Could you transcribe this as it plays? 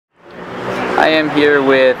I am here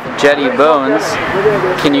with Jetty Bones.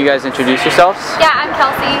 Can you guys introduce yourselves? Yeah, I'm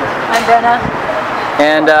Kelsey. I'm Brenna.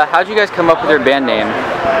 And how'd you guys come up with your band name?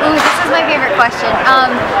 Ooh, this is my favorite question.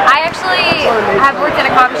 I actually have worked at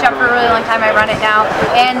a coffee shop for a really long time. I run it now.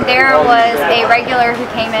 And there was a regular who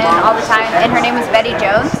came in all the time, and her name was Jetty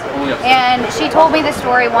Bones. And she told me the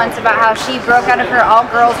story once about how she broke out of her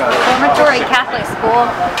all-girls reformatory Catholic school,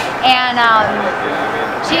 and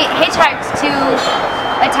she hitchhiked to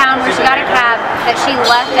a town where she got a cab that she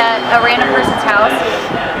left at a random person's house,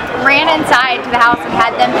 ran inside to the house and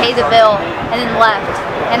had them pay the bill, and then left.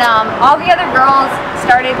 And all the other girls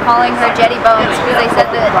started calling her Jetty Bones because they said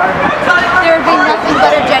that there would be nothing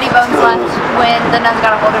but her Jetty Bones left when the nuns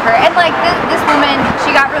got a hold of her. And like this woman,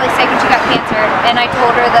 she got really sick and she got cancer, and I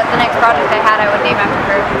told her that the next project I had I would name after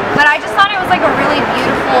her. But I just thought it was like a really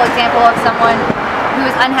beautiful example of someone who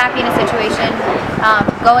was unhappy in a situation,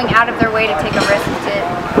 going out of their way to take a risk to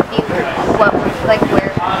be where they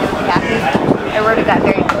would be happy. I worded that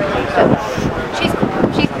very poorly, but she's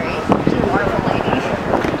great. She's a wonderful lady.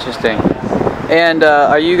 Interesting. And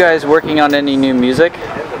are you guys working on any new music?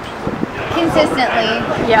 Consistently.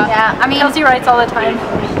 Yeah. I mean, Kelsey writes all the time.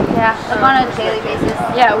 Yeah, like on a daily basis.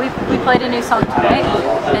 Yeah, we played a new song tonight,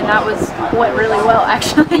 and that went really well,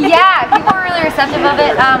 actually. Yeah, people were really receptive of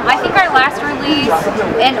it. I think our last release,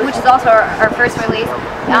 and which is also our first release,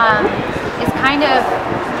 is kind of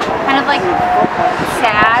like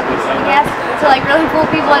sad, I guess, to like really pull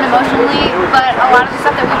people in emotionally. But a lot of the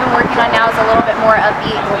stuff that we've been working on now is a little bit more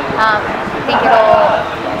upbeat. I think it'll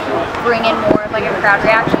bring in more of like a crowd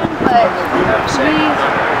reaction. But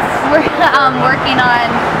we're working on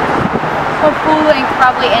a full length,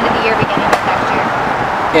 probably end of the year, beginning of next year.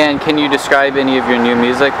 And can you describe any of your new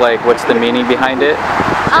music? Like, what's the meaning behind it?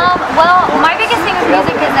 Well, my biggest thing with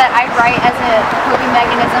music is that I write as a coping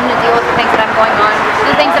mechanism to deal with the things that I'm going on,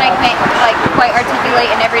 the things that I can't like quite articulate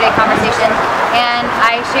in everyday conversation. And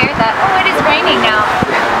I share that, oh, it is raining now.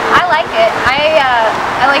 I like it. I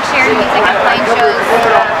like sharing music and playing shows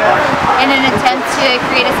in an attempt to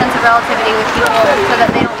create a sense of relativity with people so that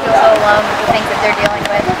they don't feel so alone with the things that they're dealing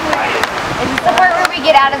with. Is this the part where we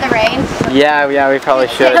get out of the rain? Yeah, we probably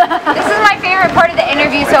should. This is my favorite part of the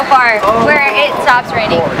interview so far, where it stops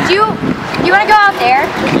raining. Do you want to go out there?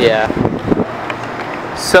 Yeah.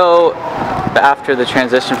 So, after the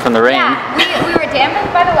transition from the rain. Yeah, we were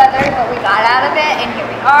dampened by the weather, but we got out of it, and here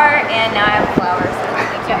we are, and now I have flowers, so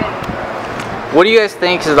things are good. What do you guys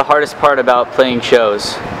think is the hardest part about playing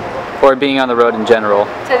shows? Or being on the road in general?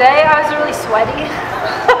 Today I was really sweaty,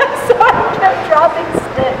 so I kept dropping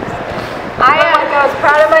sticks. I was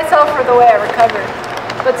proud of myself for the way I recovered,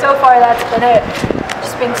 but so far that's been it.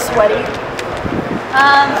 Just being sweaty.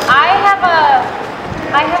 I have a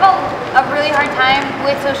really hard time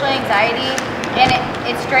with social anxiety, and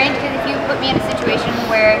it's strange because if you put me in a situation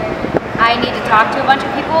where I need to talk to a bunch of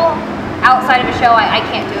people outside of a show, I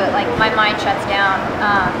can't do it. Like my mind shuts down.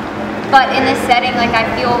 But in this setting, like I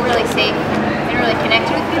feel really safe and really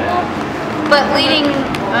connected with people. But leading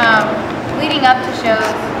up to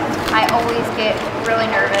shows, I always get really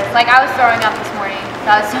nervous. Like I was throwing up this morning,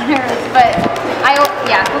 so I was so nervous. But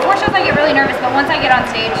before shows I get really nervous, but once I get on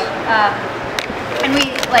stage and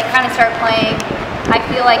we like kind of start playing, I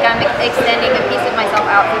feel like I'm extending a piece of myself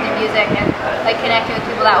out through the music and like connecting with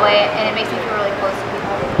people that way, and it makes me feel really close to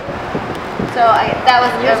people. So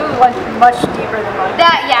Yours was much deeper than mine.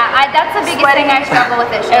 That's the biggest thing I struggle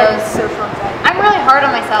with at shows. I'm really hard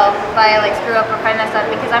on myself if I like screw up or if I mess up,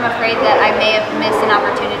 because I'm afraid that I may have missed an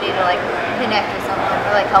opportunity to like connect with someone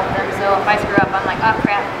or like help them. So if I screw up, I'm like, oh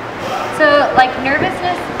crap. So like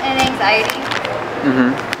nervousness and anxiety.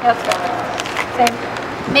 Yep. Same.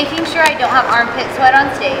 Making sure I don't have armpit sweat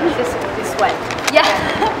on stage. Just sweat. Yeah.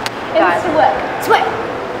 Sweat.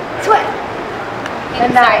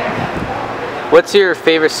 And that. What's your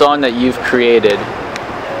favorite song that you've created?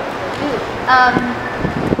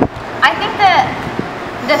 I think that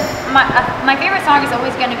my favorite song is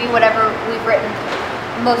always going to be whatever we've written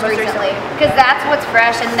most recently, because that's what's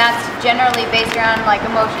fresh, and that's generally based around like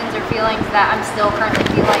emotions or feelings that I'm still currently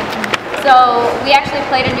feeling. So we actually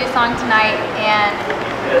played a new song tonight, and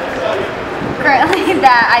currently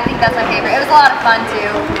I think that's my favorite. It was a lot of fun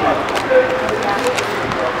too.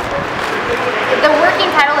 The working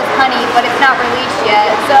title is Honey, but it's not released yet,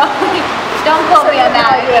 so don't quote me on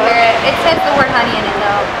that either. It says the word honey in it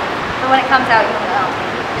though, so when it comes out you'll know.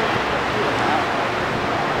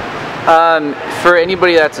 For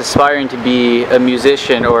anybody that's aspiring to be a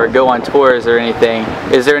musician or go on tours or anything,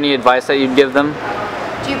 is there any advice that you'd give them?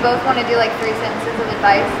 Do you both want to do like 3 sentences of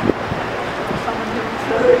advice?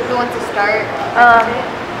 Who wants to start?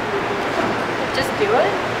 Just do it.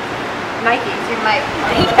 Nike. You might.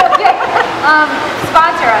 Okay.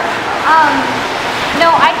 Sponsor us.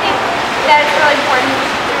 No, I think that it's really important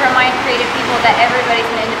to remind creative people that everybody's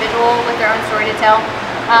an individual with their own story to tell.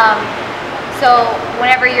 So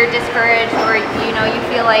whenever you're discouraged or you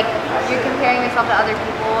feel like you're comparing yourself to other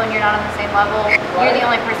people and you're not on the same level, you're the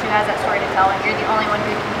only person who has that story to tell, and you're the only one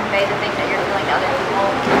who can convey the things that you're feeling to other people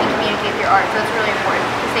and communicate through art. So it's really important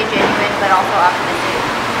to stay genuine but also optimistic.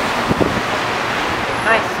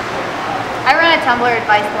 Nice. I run a Tumblr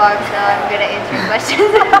advice blog, so I'm good at answering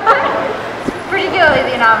questions. Particularly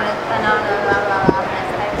the anonymous type.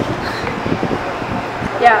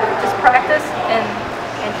 Yeah, just practice and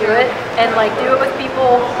do it, and like do it with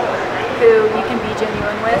people who you can be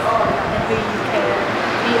genuine with and who you can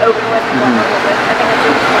be open with and vulnerable with. I think that's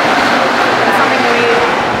really important. It's something we,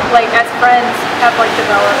 like as friends, have like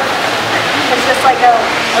developed. It's just like a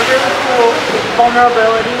really cool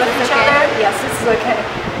vulnerability with each other. Yes, this is okay.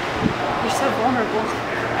 You're so vulnerable.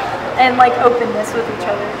 And like openness with each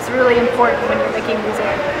other. It's really important when you're making music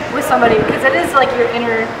with somebody, because it is like your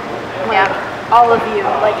inner, like all of you,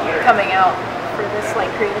 like coming out for this like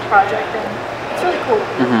creative project, and it's really cool.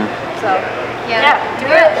 So yeah,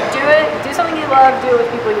 do something you love, do it with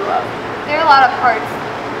people you love. There are a lot of parts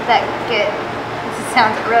that get, this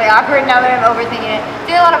sounds really awkward now that I'm overthinking it,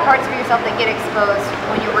 there are a lot of parts of yourself that get exposed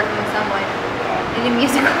when you're working with someone in a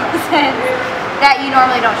musical sense that you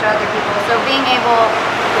normally don't show other people. So being able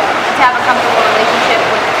to have a comfortable relationship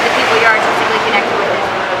with the people you're artistically connected with is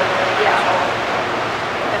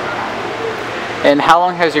And how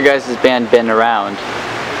long has your guys' band been around?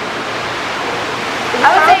 I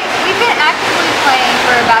would say we've been actively playing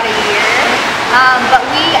for about a year, but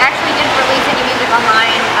we actually didn't release any music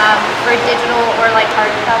online for digital or like hard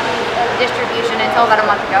copy distribution until about a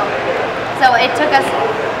month ago. So it took us,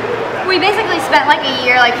 we basically spent like a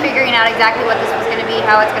year like figuring out exactly what this was going to be,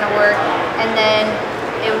 how it's going to work, and then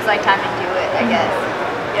it was like time to do it, I guess.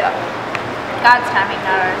 Yeah. God's timing,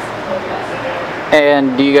 not ours.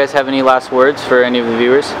 And do you guys have any last words for any of the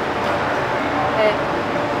viewers?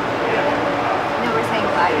 No, we're saying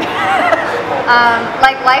bye.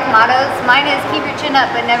 Like life mottos, mine is keep your chin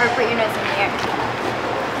up but never put your nose in the air.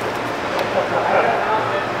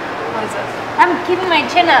 What is this? I'm keeping my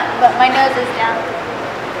chin up but my nose is down.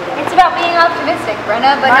 It's about being optimistic,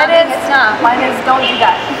 Brenna, but it's not. Mine is don't do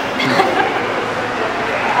that.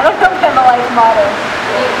 I don't know if I have a life motto.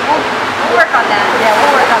 We'll work on that. Yeah,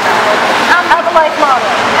 we'll work on that. Have a life motto.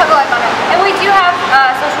 Have a life motto. And we do have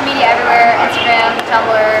social media everywhere: Instagram,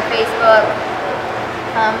 Tumblr, Facebook.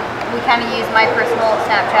 We kind of use my personal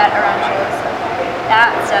Snapchat around shows. So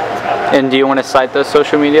that stuff is really. And do you want to cite those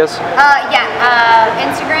social medias?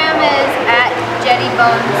 Instagram is at Jetty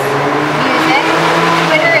Bones Music.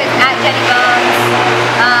 Twitter is at Jetty Bones.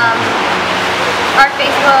 Our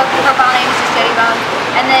Facebook profile name is just Jetty Bones.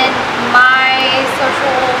 And then my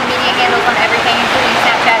social media handles on everything, including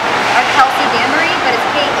Snapchat, are Kelsey Damery, but it's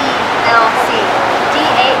KELC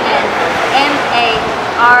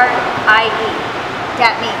DANMARIE.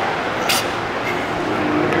 Dat me.